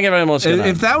night." Thank you very much. Good night.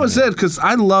 If that was it, because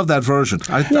I love that version.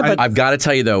 I've got to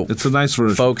tell you though, it's a nice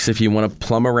version, folks. If you want to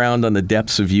plumb around on the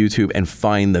depths of YouTube and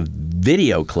find the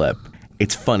video clip,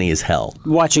 it's funny as hell.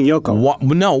 Watching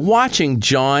Yoko.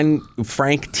 Watching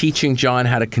Frank teaching John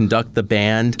how to conduct the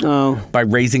band by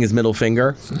raising his middle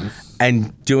finger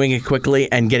and doing it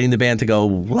quickly and getting the band to go,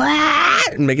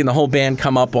 what? And making the whole band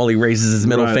come up while he raises his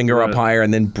middle finger up higher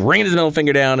and then bringing his middle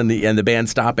finger down and the band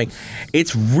stopping.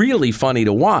 It's really funny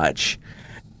to watch.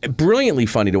 Brilliantly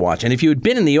funny to watch. And if you had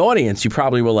been in the audience, you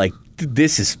probably were like,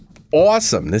 this is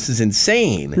awesome. This is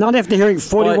insane. Not after hearing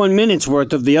 41 minutes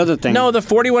worth of the other thing. No, the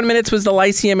 41 minutes was the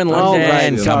Lyceum in London.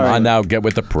 Right. Come on now, get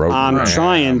with the program. I'm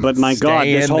trying, but my God,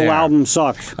 this whole album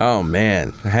sucks. Oh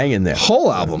man, hang in there.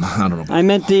 Whole album. I don't know. I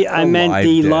meant the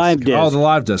live disc. Oh, the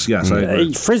live disc. Yes, I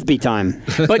agree. Frisbee time.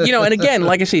 But and again,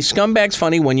 like I say, Scumbag's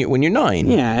funny when you're 9.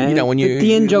 Yeah, when you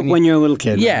the in joke when you're a little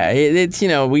kid. Yeah, it's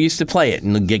we used to play it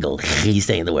and giggle. He's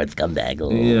saying the word scumbag.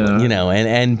 Yeah.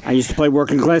 And I used to play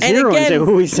Working Class Hero and say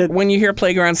who he said. When you hear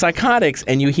Playground Psychotics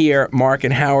and you hear Mark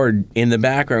and Howard in the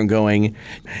background going,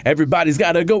 everybody's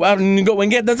got to go out and go and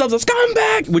get themselves a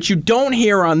scumbag, which you don't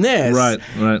hear on this. Right.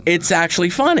 It's actually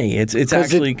funny. It's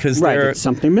actually because there's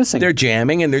something missing. They're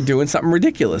jamming and they're doing something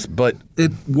ridiculous. But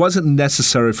it wasn't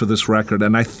necessary for this record,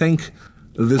 and I think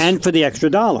this and for the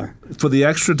extra $1. For the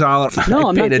extra $1.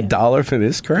 No, I paid $1 for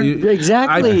this, Kurt.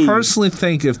 Exactly. I personally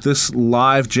think if this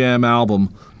live jam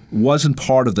album wasn't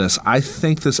part of this, I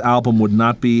think this album would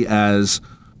not be as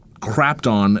crapped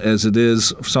on as it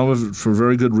is, some of it for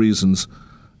very good reasons.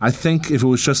 I think if it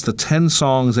was just the 10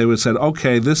 songs, they would have said,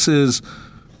 okay, this is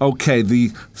okay.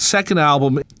 The second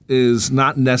album is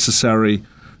not necessary.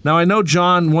 Now, I know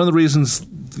John, one of the reasons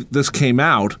this came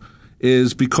out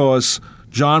is because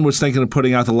John was thinking of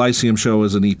putting out the Lyceum show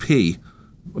as an EP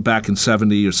back in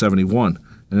 70 or 71,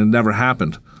 and it never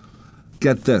happened.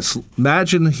 Get this.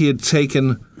 Imagine he had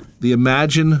taken the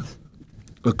Imagine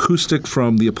acoustic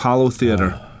from the Apollo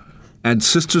Theater and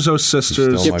Sisters Oh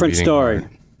Sisters, different story,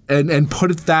 and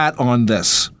put that on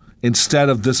this instead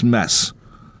of this mess.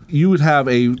 You would have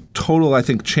a total, I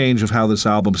think, change of how this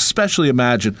album, especially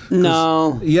Imagine.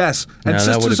 No. Yes. And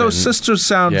Sisters Oh Sisters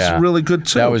sounds really good,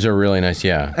 too. That was a really nice,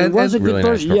 It was a really good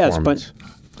nice version, yes, but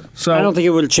so, I don't think it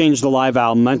would have changed the live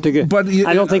album. I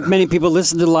don't think many people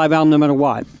listen to the live album no matter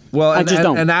what. Well, I just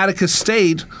don't. And Attica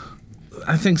State,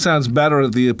 I think, sounds better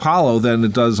at the Apollo than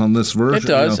it does on this version. It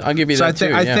does. I'll give you that,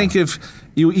 too. I think if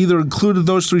you either included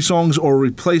those 3 songs or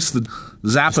replaced the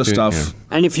Zappa stuff.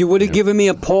 And if you would have given me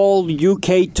a Paul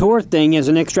UK tour thing as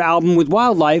an extra album with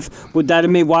Wildlife, would that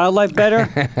have made Wildlife better?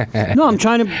 No, I'm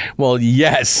trying to... Well,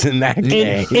 yes, in that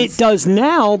case. It does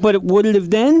now, but it wouldn't have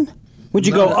then? Would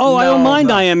you go, I don't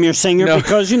mind I Am Your Singer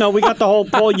because, we got the whole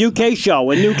Paul UK show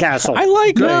in Newcastle. I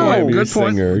like that. Good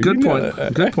point.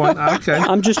 Good point. Okay.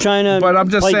 I'm just trying to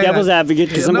play saying devil's advocate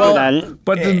because I'm good at it.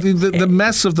 But the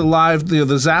mess of the live, the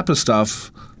Zappa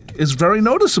stuff is very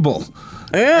noticeable.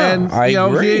 Yeah, and, I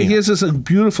agree. Here's this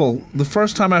beautiful, the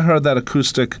first time I heard that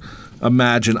acoustic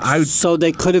Imagine. So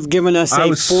they could have given us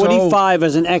a 45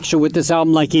 as an extra with this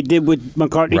album like he did with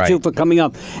McCartney 2 for Coming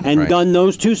Up and done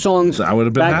those 2 songs I would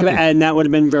have been happy. And that would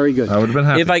have been very good. I would have been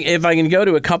happy. If I can go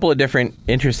to a couple of different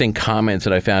interesting comments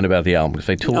that I found about the album, because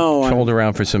I trolled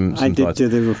around for some thoughts.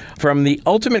 From the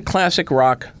Ultimate Classic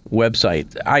Rock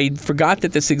website, I forgot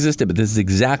that this existed, but this is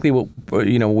exactly what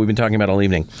we've been talking about all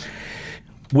evening.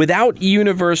 Without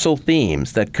universal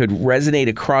themes that could resonate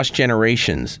across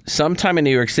generations, Sometime in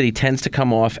New York City tends to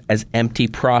come off as empty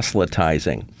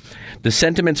proselytizing. The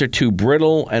sentiments are too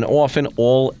brittle and often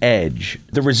all edge.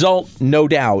 The result, no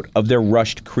doubt, of their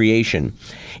rushed creation.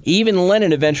 Even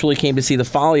Lennon eventually came to see the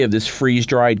folly of this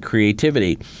freeze-dried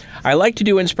creativity. I like to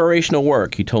do inspirational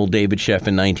work, he told David Sheff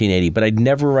in 1980, but I'd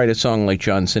never write a song like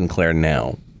John Sinclair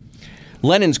now.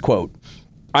 Lennon's quote,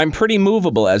 I'm pretty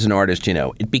movable as an artist,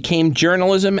 It became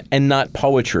journalism and not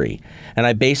poetry. And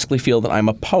I basically feel that I'm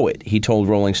a poet, he told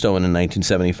Rolling Stone in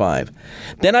 1975.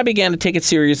 Then I began to take it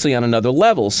seriously on another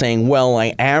level, saying, well,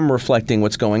 I am reflecting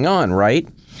what's going on, right?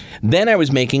 Then I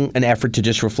was making an effort to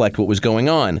just reflect what was going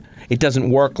on. It doesn't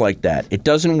work like that. It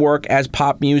doesn't work as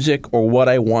pop music or what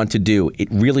I want to do. It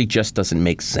really just doesn't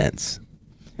make sense.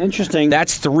 Interesting.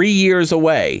 That's 3 years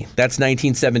away. That's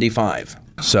 1975.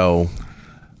 So...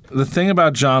 The thing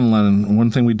about John Lennon,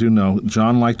 one thing we do know,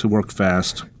 John liked to work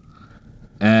fast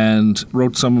and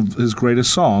wrote some of his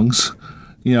greatest songs,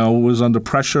 was under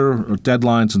pressure or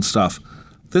deadlines and stuff.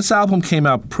 This album came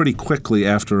out pretty quickly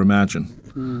after Imagine.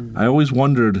 I always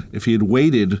wondered if he had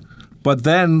waited, but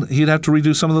then he'd have to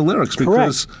redo some of the lyrics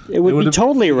because It would be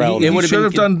totally irrelevant. He should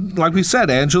have done, like we said,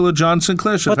 Angela, John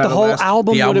Sinclair should But have the had whole a last.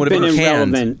 album would have been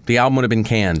irrelevant. canned. The album would have been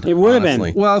canned. It would have been.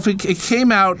 honestly. Well, if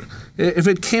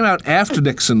it came out after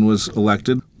Nixon was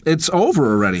elected, it's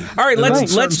over already. All right, let's do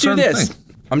Certain this. thing.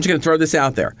 I'm just going to throw this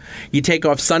out there. You take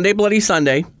off Sunday Bloody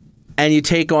Sunday, and you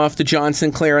take off the John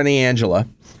Sinclair and the Angela,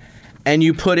 and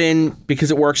you put in,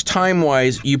 because it works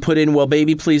time-wise, you put in Well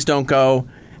Baby Please Don't Go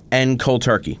and Cold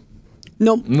Turkey.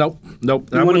 Nope. Nope. You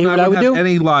wanna hear what I would do?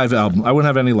 Any live album. I wouldn't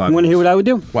have any live. You want to hear what I would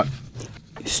do? What?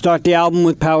 Start the album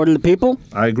with Power to the People.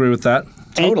 I agree with that.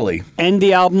 Totally. End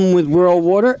the album with World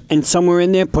Water, and somewhere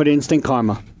in there put Instant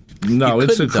Karma. No, You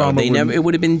Instant couldn't, though. Karma. They never. It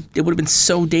would have been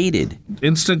so dated.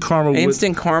 Instant Karma.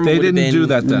 Instant Karma. They would have didn't been do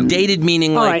that then. Dated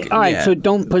meaning All like. right. yeah. So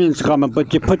don't put Instant Karma,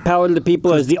 but you put Power to the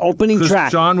People as the opening Because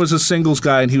track. John was a singles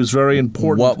guy, and he was very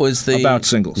important What was the about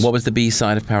singles. What was the B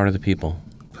side of Power to the People?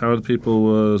 Power to the People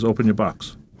was Open Your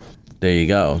Box. There you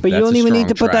go. But you That's don't a even strong need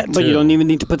to put track, that. But you too. don't even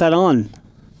need to put that on,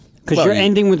 because Well, you're you-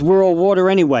 ending with World Water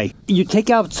anyway. You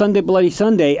take out Sunday Bloody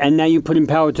Sunday, and now you put in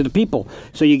Power to the People.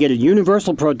 So you get a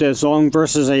Universal protest song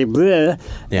versus a bleh,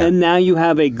 Yeah. and now you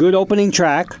have a good opening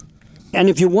track. And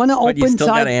if you want to But open you still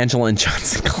side, got Angela and John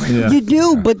Sinclair. Yeah. you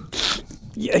do, but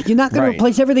you're not going Right. to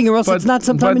replace everything, or else it's not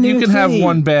sometime but in New you York can have City.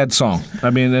 one bad song. I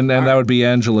mean, and that would be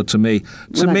Angela to me.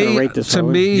 We're not gonna rate this, to are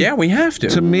we? me, Yeah, we have to.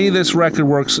 To me, this record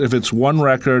works if it's one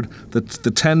record. The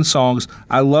 10 songs.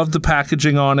 I love the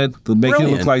packaging on it. The making it look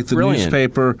Brilliant. like the Brilliant.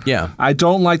 newspaper. Yeah. I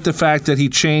don't like the fact that he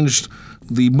changed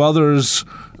the mother's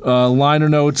liner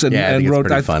notes and, Yeah, I and think it's wrote.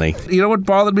 pretty funny. You know what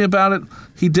bothered me about it?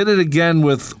 He did it again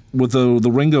with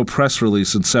the Ringo press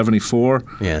release in '74.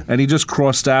 Yeah. And he just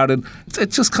crossed out, and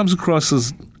it just comes across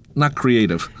as not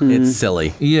creative. It's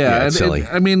silly. Yeah, it's silly.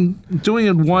 I mean, doing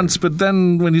it once, but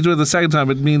then when you do it the second time,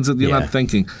 it means that you're Yeah. not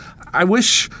thinking. I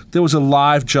wish there was a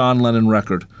live John Lennon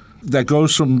record that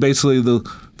goes from basically the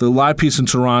live piece in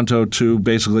Toronto to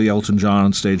basically Elton John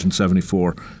on stage in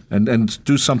 '74, and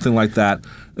do something like that.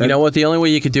 You know what? The only way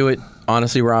you could do it,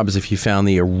 honestly, Rob, is if you found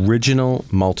the original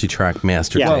multi-track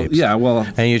master Yeah. Well, tapes. yeah, well,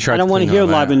 And you tried I don't to want to clean hear all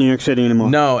live that. in New York City anymore.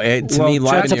 No, to Well, me,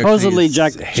 live Jack- in New York supposedly City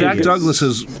is Jack Jack hideous.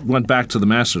 Douglas went back to the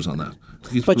masters on that.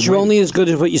 But you're only as good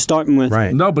as what you're starting with.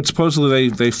 Right. No, but supposedly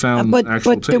they found But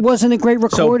actual there tapes. wasn't a great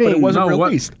recording. but it wasn't No, what-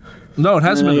 released. No, it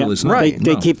hasn't been Yeah. released. No, Right.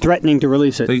 They no. keep threatening to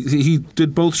release it. He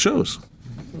did both shows.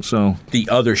 So The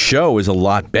other show is a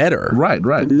lot better. right.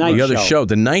 Night The other show. show,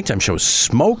 the nighttime show, is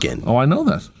smoking. Oh, I know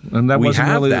that, and that We wasn't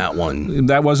have really that one.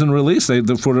 That wasn't released.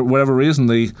 For whatever reason,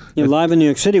 Yeah, live in New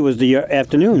York City was the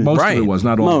afternoon. most Right. of it was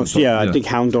not all. of it, Most, but, yeah. I think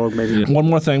Hound Dog maybe. One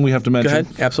more thing we have to mention. ahead.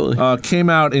 Absolutely. Came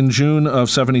out in June of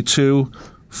 '72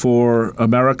 for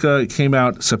America. It came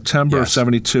out September of Yes.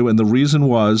 '72, and the reason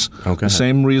was Okay. the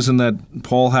same reason that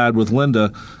Paul had with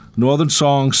Linda. Northern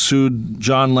Song sued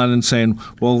John Lennon, saying,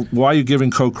 "Well, why are you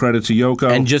giving co-credit to Yoko?"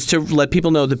 And just to let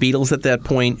people know, the Beatles at that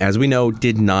point, as we know,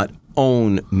 did not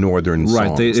own Northern Right,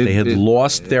 songs. they- They had it-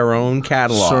 lost their own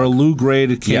catalog. Sir Lou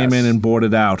Grade came Yes. in and bought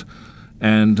it out,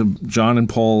 and John and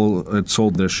Paul had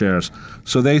sold their shares.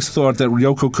 So they thought that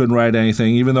Yoko couldn't write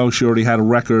anything, even though she already had a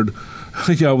record,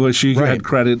 where she Right. had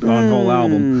credit on the whole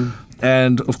album.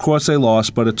 And of course they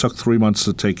lost, but it took 3 months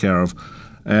to take care of.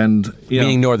 And you know,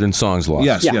 Meaning Northern songs lost.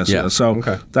 Yes, Yeah. yes. Yeah. So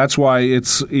Okay. that's why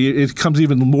it comes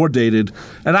even more dated.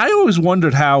 And I always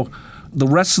wondered how the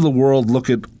rest of the world look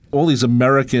at all these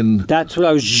American That's what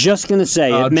I was just going to say.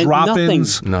 It meant nothing.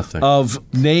 drop-ins Nothing. of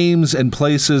names and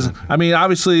places. I mean,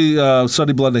 obviously,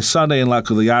 Sunday Bloody Sunday and Luck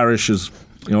of the Irish is,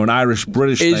 an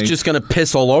Irish-British Is thing. just going to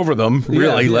piss all over them,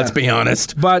 really, yeah. let's be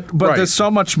honest. But Right. there's so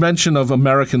much mention of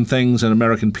American things and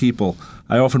American people.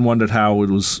 I often wondered how it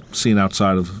was seen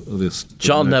outside of this.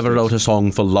 John never wrote a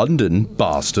song for London,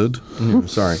 bastard.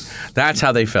 Sorry. That's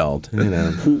how they felt.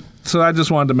 So I just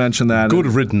wanted to mention that. Good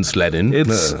riddance, Lennon.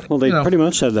 It's Well, they pretty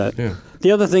much said that. Yeah.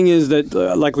 The other thing is that,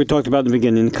 like we talked about in the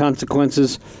beginning,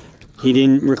 Consequences, he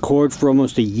didn't record for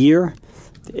almost a year.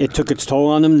 It took its toll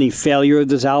on him. The failure of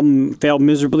this album failed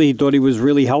miserably. He thought he was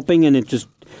really helping, and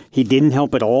he didn't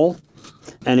help at all.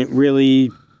 And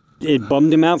it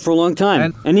bummed him out for a long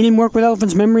time. And he didn't work with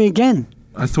Elephant's Memory again.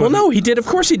 I thought. Well, no, he did. Of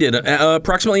course he did.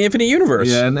 Approximately Infinite Universe.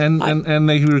 Yeah, and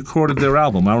they recorded their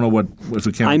album. I don't know if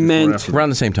it came. I before or meant- after. Around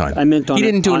the same time. I meant on he it-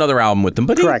 didn't do on- another album with them,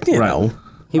 but Correct. you Right. know.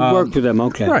 He worked with them,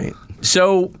 okay. Right.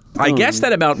 So I guess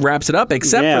that about wraps it up,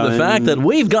 except Yeah, for the fact and- that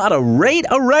we've got to rate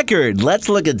a record. Let's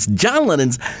look at John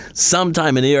Lennon's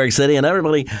Sometime in New York City. And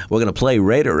everybody, we're going to play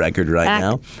Rate a Record right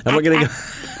now. And we're going to go.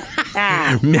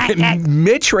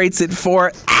 Mitch rates it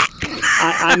for.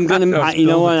 I'm going to, you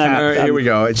know what? All right, here we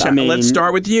go. I mean- Let's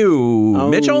start with you, Oh,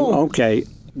 Mitchell. Okay.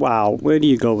 Wow, where do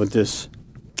you go with this?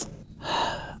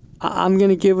 I'm going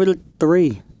to give it a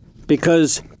 3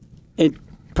 because it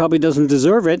probably doesn't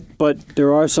deserve it, but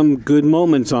there are some good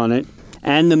moments on it.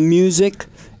 And the music,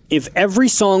 if every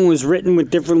song was written with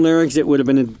different lyrics, it would have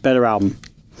been a better album.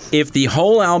 If the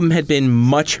whole album had been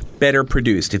much better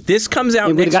produced, if this comes out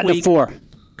It would have next gotten week, a 4.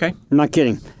 okay, I'm not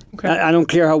kidding. Okay. I don't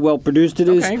care how well produced it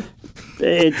is. Okay.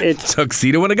 It's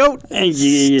Tuxedo and a goat.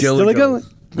 you're still a goat.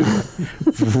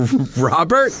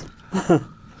 Robert,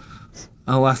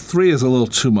 3 is a little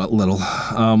too little.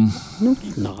 No,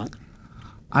 it's not.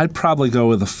 I'd probably go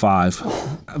with a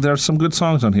 5. There are some good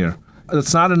songs on here.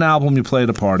 It's not an album you play at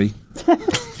a party.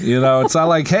 It's not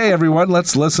like, hey, everyone,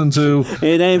 let's listen to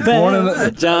It ain't Born in fair.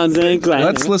 John's ain't glad.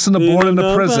 Let's listen to Born in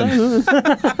the Prison.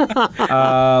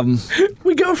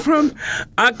 we go from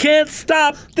I can't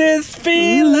stop this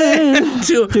feeling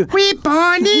to We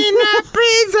born in a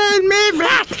prison, maybe.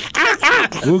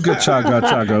 Ooga chaga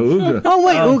chaga ooga. Oh,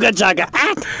 wait, Ooga Chaka.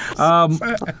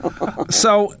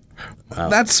 So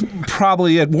that's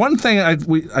probably it. One thing I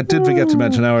did forget to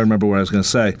mention, now I remember what I was going to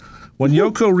say. When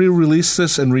Yoko re-released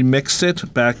this and remixed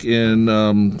it back in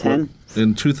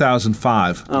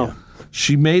 2005,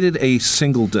 she made it a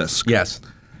single disc. yes,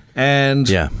 And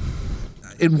yeah,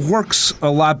 it works a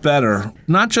lot better,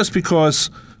 not just because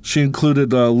she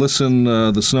included Listen,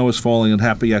 The Snow is Falling and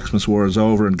Happy Xmas War is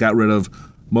Over and got rid of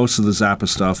most of the Zappa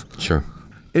stuff. sure.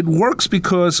 It works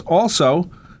because also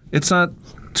it's not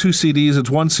 2 CDs, it's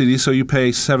 1 CD, so you pay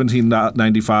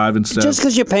 $17.95 instead. Just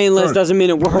because you're paying less doesn't mean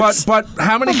it works. But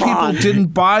how many Come people on. didn't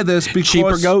buy this because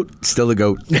Cheaper goat, still a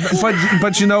goat.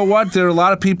 But you know what? There are a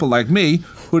lot of people like me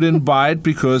who didn't buy it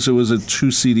because it was a 2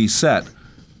 CD set,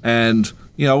 and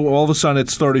all of a sudden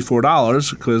it's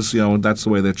 $34 because that's the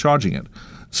way they're charging it.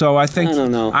 So I think I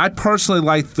don't know. I personally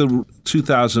like the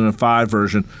 2005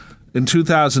 version. In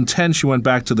 2010, she went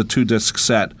back to the 2-disc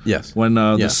set. Yes. When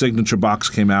Yeah. the signature box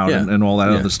came out Yeah. and all that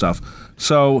Yeah. other stuff.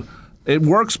 So it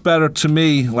works better to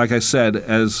me, like I said,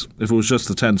 as if it was just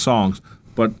the 10 songs,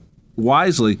 but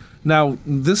wisely. Now,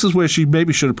 this is where she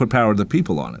maybe should have put Power of the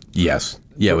People on it. Yes,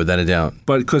 yeah, without a doubt.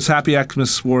 But because Happy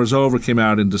Xmas War is Over came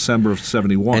out in December of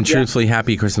 71. And truthfully,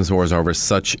 Happy Christmas War is Over.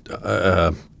 Such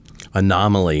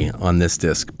anomaly on this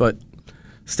disc, but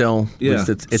still, at Yeah. least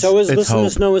it's so is it's Listen hope. to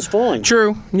Snow is Falling.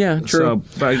 True, yeah, true.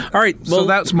 All right, so well,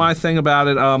 that's my thing about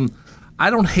it. I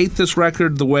don't hate this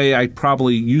record the way I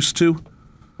probably used to,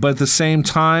 but at the same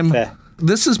time, Fair.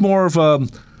 this is more of a,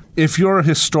 if you're a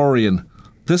historian,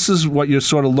 this is what you're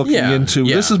sort of looking Yeah, into.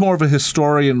 yeah. This is more of a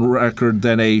historian record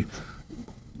than it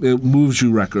moves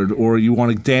you record, or you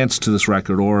want to dance to this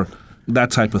record, or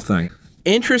that type of thing.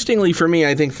 interestingly for me,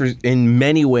 I think in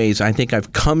many ways, I think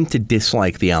I've come to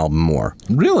dislike the album more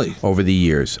Really? over the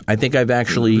years. I think I've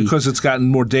actually Because it's gotten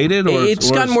more dated, or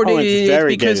it's gotten more Oh, it's dated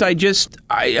very because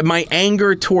dated. my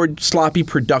anger toward sloppy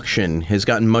production has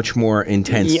gotten much more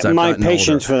intense. Yeah, as I've my gotten patience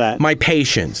older. for that. My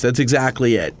patience. That's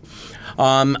exactly it.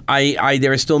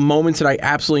 There are still moments that I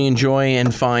absolutely enjoy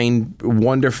and find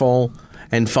wonderful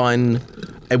and fun,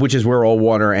 which is We're All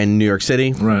Water and New York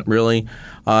City, Right. really.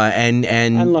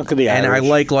 And Luck of the and I Irish.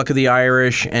 like Luck of the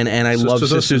Irish, and I love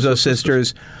Sisters of Sisters of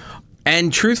Sisters.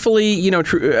 And truthfully,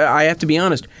 I have to be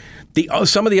honest.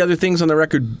 Some of the other things on the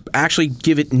record actually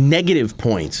give it negative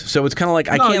points. So it's kind of like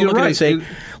I No, can't you're look at it and right.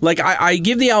 say, like I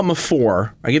give the album a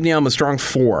 4. I give the album a strong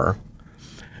 4.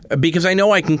 Because I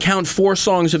know I can count 4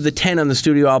 songs of the 10 on the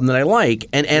studio album that I like.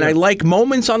 And I like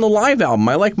moments on the live album.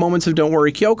 I like moments of Don't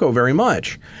Worry Kyoko very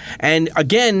much. And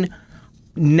again,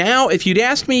 now if you'd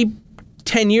asked me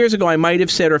 10 years ago, I might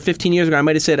have said, or 15 years ago, I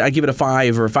might have said I give it a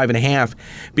 5 or a 5.5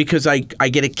 because I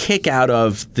get a kick out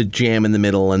of the jam in the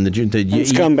middle and the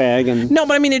Scumbag and No,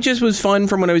 but I mean, it just was fun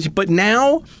from when I was. But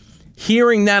now,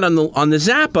 hearing that on the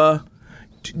Zappa,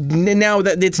 now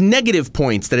that it's negative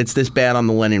points that it's this bad on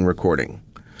the Lennon recording.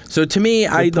 So to me,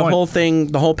 the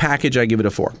point. whole package, I give it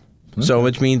a 4. So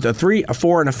which means a 3, a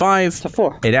 4, and a 5. It's a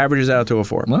 4. It averages out to a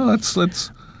 4. Well, that's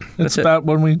it. about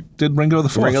when we did Ringo the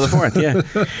Fourth. Ringo the Fourth,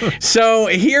 yeah. So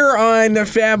here on the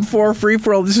Fab 4 Free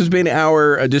For All, this has been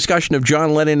our discussion of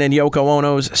John Lennon and Yoko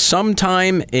Ono's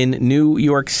Sometime in New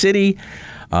York City.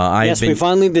 yes, we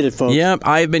finally did it, folks. Yep,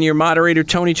 I've been your moderator,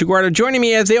 Tony Chiguardo. Joining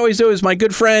me, as they always do, is my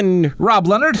good friend, Rob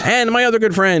Leonard. and my other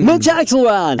good friend, Mitch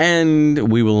Axelrod.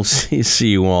 And we will see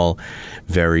you all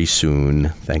very soon.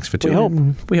 Thanks for tuning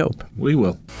in. We hope. We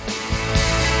will.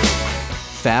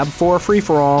 Fab 4 Free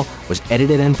For All was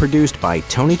edited and produced by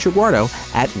Tony Chiguardo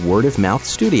at Word of Mouth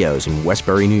Studios in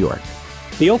Westbury, New York.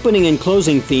 The opening and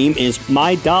closing theme is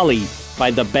My Dolly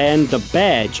by the band The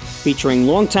Badge, featuring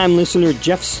longtime listener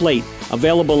Jeff Slate